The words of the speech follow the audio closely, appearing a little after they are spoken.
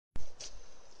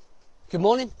Good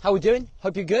morning, how are we doing?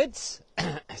 Hope you're good.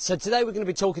 So today we're going to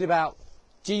be talking about,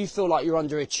 do you feel like you're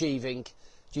underachieving?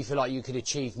 Do you feel like you could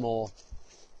achieve more?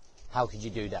 How could you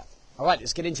do that? All right,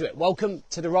 let's get into it. Welcome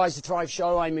to the Rise to Thrive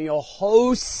show. I'm your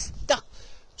host,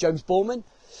 James Borman.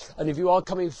 And if you are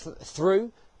coming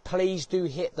through, please do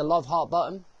hit the love heart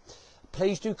button.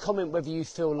 Please do comment whether you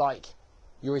feel like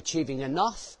you're achieving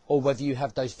enough or whether you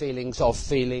have those feelings of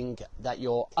feeling that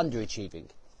you're underachieving.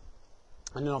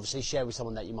 And then obviously share with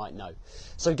someone that you might know.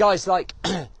 So guys, like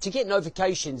to get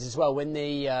notifications as well when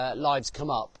the lives come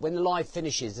up, when the live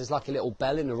finishes, there's like a little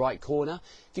bell in the right corner.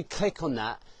 If you click on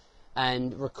that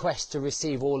and request to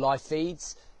receive all live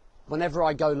feeds, whenever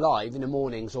I go live in the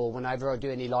mornings or whenever I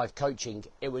do any live coaching,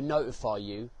 it will notify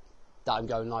you that I'm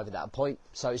going live at that point.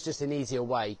 So it's just an easier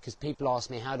way, because people ask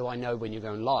me, how do I know when you're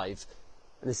going live?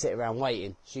 And they sit around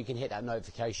waiting, so you can hit that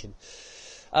notification.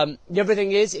 The other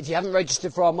thing is, if you haven't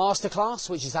registered for our masterclass,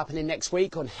 which is happening next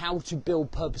week on how to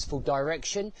build purposeful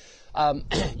direction,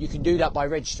 you can do that by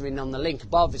registering on the link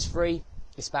above. It's free.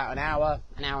 It's about an hour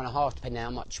and a half, depending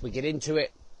on how much we get into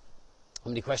it, how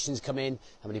many questions come in,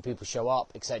 how many people show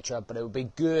up, etc. But it will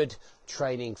be good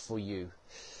training for you.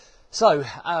 So,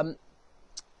 I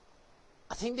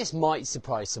think this might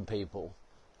surprise some people.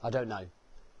 I don't know.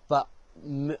 But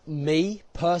me,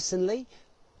 personally,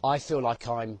 I feel like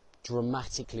I'm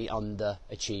dramatically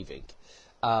underachieving,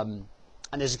 and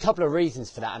there's a couple of reasons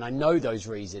for that, and I know those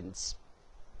reasons.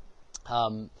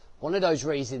 One of those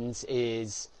reasons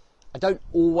is I don't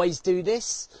always do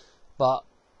this, but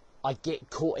I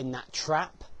get caught in that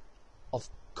trap of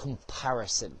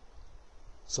comparison.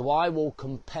 So I will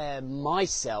compare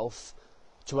myself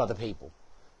to other people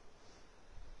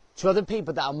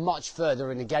that are much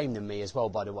further in the game than me as well,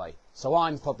 by the way. So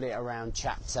I'm probably around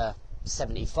chapter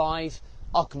 75.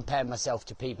 I'll compare myself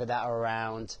to people that are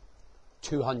around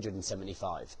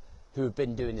 275, who have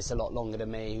been doing this a lot longer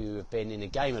than me, who have been in the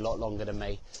game a lot longer than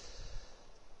me.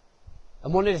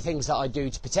 And one of the things that I do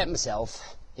to protect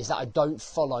myself is that I don't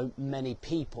follow many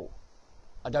people.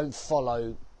 I don't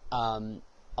follow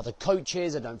other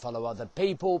coaches, I don't follow other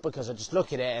people, because I just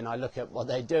look at it and I look at what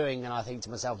they're doing and I think to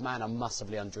myself, man, I'm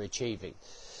massively underachieving.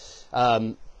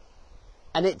 And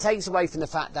it takes away from the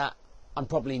fact that I'm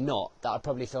probably not, that I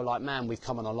probably feel like, man, we've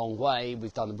come on a long way,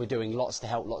 we're doing lots to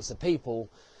help lots of people,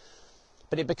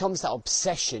 but it becomes that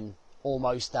obsession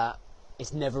almost that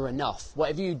it's never enough.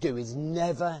 Whatever you do is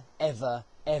never, ever,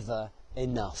 ever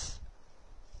enough.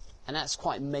 And that's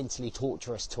quite mentally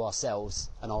torturous to ourselves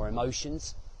and our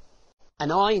emotions.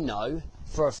 And I know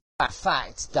for a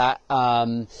fact that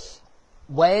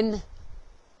when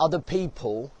other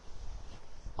people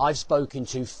I've spoken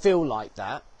to feel like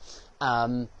that,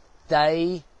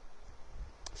 they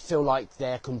feel like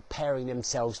they're comparing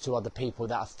themselves to other people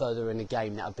that are further in the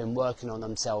game, that have been working on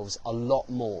themselves a lot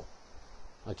more.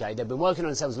 Okay, they've been working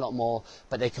on themselves a lot more,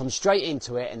 but they come straight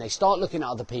into it and they start looking at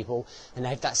other people and they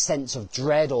have that sense of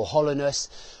dread or hollowness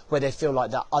where they feel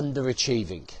like they're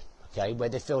underachieving. Okay, where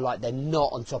they feel like they're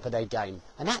not on top of their game.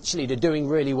 And actually they're doing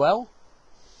really well.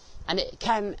 And it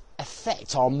can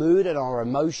affect our mood and our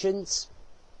emotions.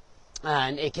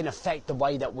 And it can affect the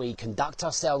way that we conduct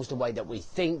ourselves, the way that we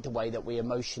think, the way that we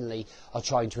emotionally are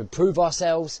trying to improve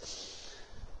ourselves.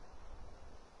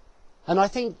 And I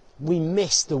think we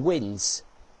miss the wins.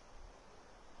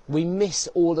 We miss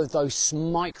all of those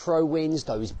micro wins,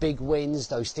 those big wins,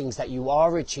 those things that you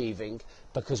are achieving,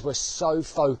 because we're so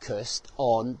focused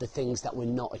on the things that we're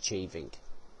not achieving.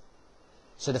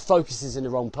 So the focus is in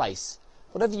the wrong place.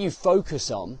 Whatever you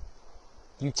focus on,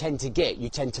 you tend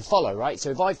to follow, right?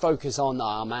 So if I focus on,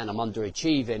 oh man, I'm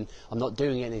underachieving, I'm not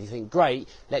doing anything great,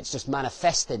 let's just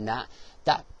manifest in that.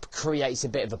 That creates a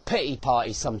bit of a pity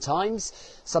party sometimes.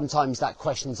 Sometimes that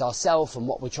questions ourselves and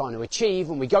what we're trying to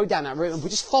achieve, and we go down that route and we're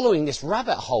just following this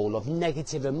rabbit hole of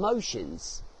negative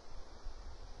emotions.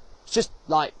 It's just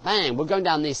like, man, we're going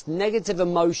down this negative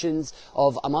emotions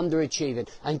of I'm underachieving.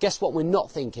 And guess what we're not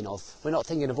thinking of? We're not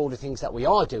thinking of all the things that we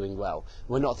are doing well.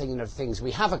 We're not thinking of things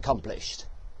we have accomplished.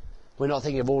 We're not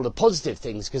thinking of all the positive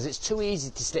things, because it's too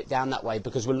easy to slip down that way,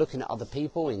 because we're looking at other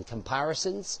people in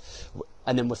comparisons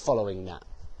and then we're following that.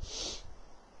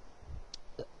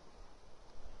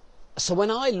 So when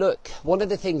I look, one of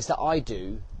the things that I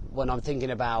do when I'm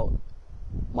thinking about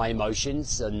my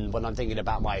emotions and when I'm thinking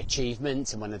about my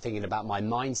achievements and when I'm thinking about my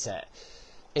mindset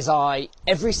is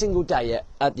every single day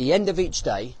at the end of each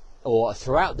day or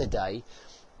throughout the day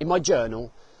in my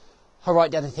journal, I write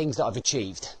down the things that I've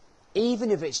achieved.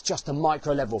 Even if it's just a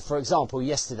micro level. For example,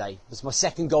 yesterday was my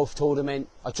second golf tournament.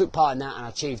 I took part in that and I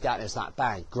achieved that. And it's like,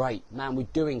 bang, great, man, we're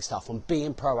doing stuff. I'm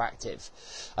being proactive.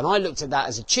 And I looked at that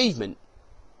as achievement.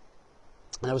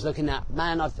 And I was looking at,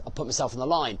 man, I put myself on the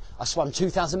line. I swam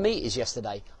 2,000 metres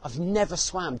yesterday. I've never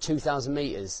swam 2,000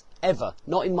 metres, ever.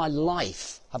 Not in my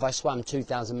life have I swam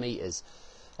 2,000 metres.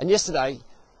 And yesterday,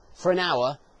 for an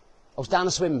hour, I was down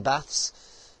the swimming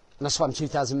baths, and I swam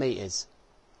 2,000 metres.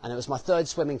 And it was my third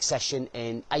swimming session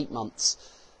in 8 months.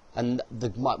 And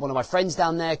one of my friends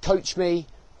down there coached me,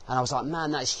 and I was like,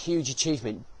 man, that's a huge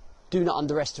achievement. Do not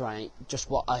underestimate just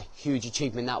what a huge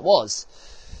achievement that was.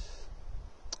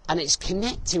 And it's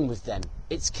connecting with them.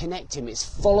 It's connecting. It's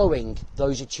following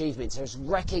those achievements. It's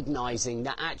recognising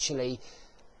that actually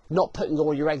not putting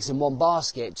all your eggs in one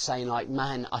basket, saying like,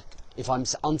 man, if I'm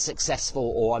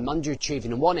unsuccessful or I'm underachieving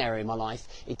in one area of my life,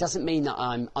 it doesn't mean that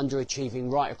I'm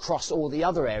underachieving right across all the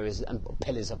other areas and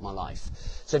pillars of my life.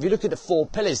 So if you look at the 4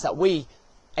 pillars that we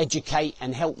educate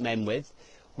and help men with,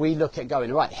 we look at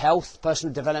going, right, health,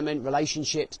 personal development,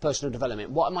 relationships, personal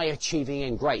development. What am I achieving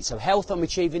in? Great. So health I'm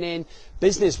achieving in,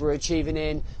 business we're achieving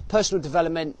in, personal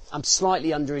development I'm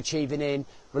slightly underachieving in,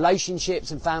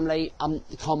 relationships and family I'm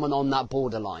common on that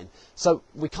borderline. So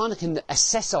we kind of can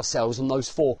assess ourselves on those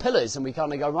 4 pillars, and we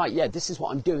kind of go, right, yeah, this is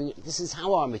what I'm doing, this is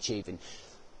how I'm achieving.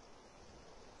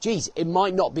 Geez, it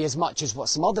might not be as much as what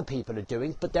some other people are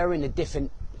doing, but they're in a different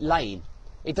lane.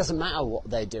 It doesn't matter what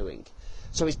they're doing.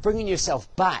 So it's bringing yourself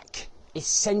back, it's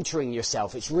centering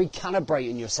yourself, it's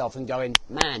recalibrating yourself and going,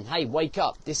 man, hey, wake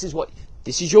up, this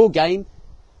is your game.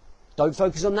 Don't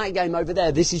focus on that game over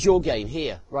there, this is your game,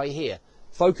 here, right here.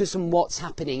 Focus on what's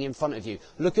happening in front of you.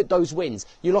 Look at those wins.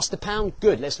 You lost £1,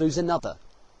 good, let's lose another.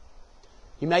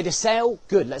 You made a sale,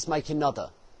 good, let's make another.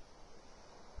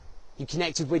 You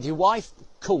connected with your wife,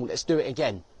 cool, let's do it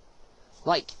again.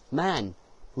 Like, man,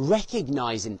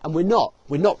 recognising, and we're not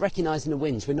recognising the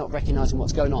wins, we're not recognising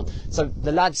what's going on. So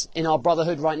the lads in our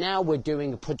brotherhood right now, we're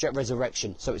doing a Project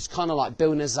Resurrection, so it's kind of like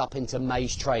building us up into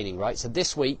May's training, right? So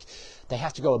this week they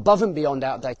have to go above and beyond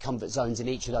out their comfort zones in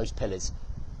each of those pillars.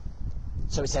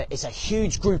 So it's a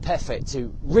huge group effort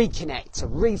to reconnect, to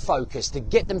refocus, to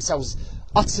get themselves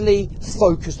utterly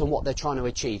focused on what they're trying to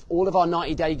achieve. All of our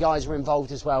 90-day guys are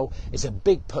involved as well. It's a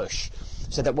big push,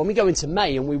 so that when we go into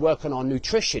May and we work on our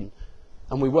nutrition,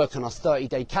 and we work on our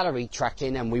 30-day calorie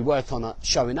tracking, and we work on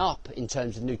showing up in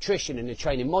terms of nutrition and the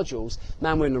training modules,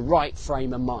 man, we're in the right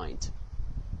frame of mind.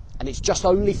 And it's just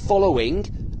only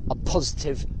following a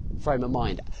positive frame of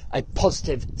mind, a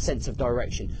positive sense of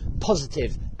direction,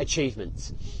 positive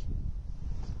achievements.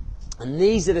 And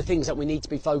these are the things that we need to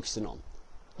be focusing on.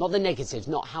 Not the negatives,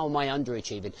 not how am I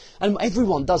underachieving. And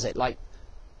everyone does it. Like,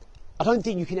 I don't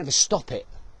think you can ever stop it.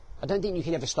 I don't think you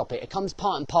can ever stop it. It comes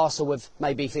part and parcel with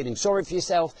maybe feeling sorry for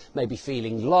yourself, maybe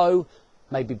feeling low,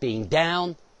 maybe being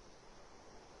down.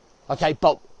 Okay,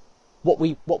 but what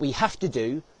we have to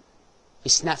do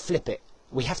is flip it.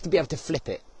 We have to be able to flip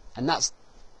it. And that's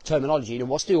terminology. You know,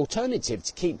 what's the alternative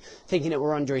to keep thinking that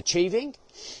we're underachieving?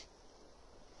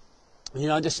 You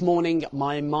know, this morning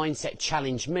my mindset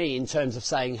challenged me in terms of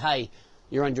saying, hey,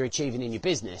 you're underachieving in your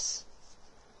business.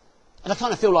 And I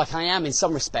kind of feel like I am in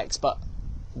some respects, but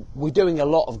we're doing a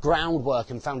lot of groundwork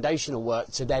and foundational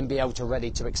work to then be able to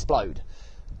ready to explode.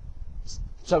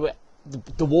 So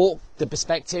the walk, the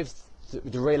perspective,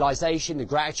 the realization, the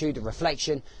gratitude, the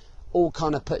reflection, all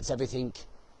kind of puts everything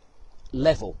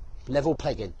level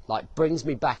pegging, like brings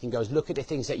me back and goes, look at the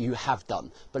things that you have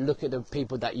done, but look at the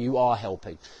people that you are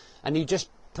helping. And you just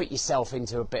put yourself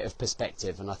into a bit of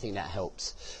perspective, and I think that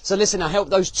helps. So listen, I hope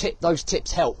those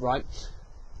tips help, right?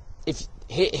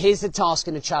 Here's the task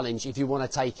and the challenge if you want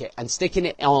to take it, and sticking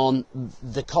it on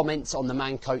the comments on the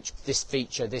Man Coach, this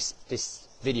feature, this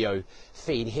video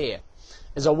feed here,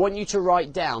 is I want you to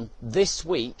write down this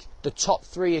week the top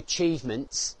 3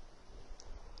 achievements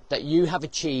that you have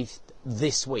achieved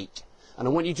this week. And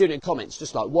I want you to do it in comments,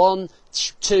 just like 1,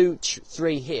 2,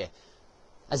 3 here,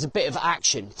 as a bit of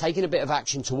action, taking a bit of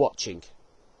action to watching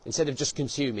instead of just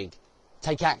consuming.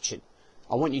 Take action.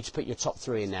 I want you to put your top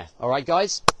 3 in there. All right,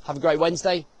 guys? Have a great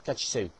Wednesday. Catch you soon.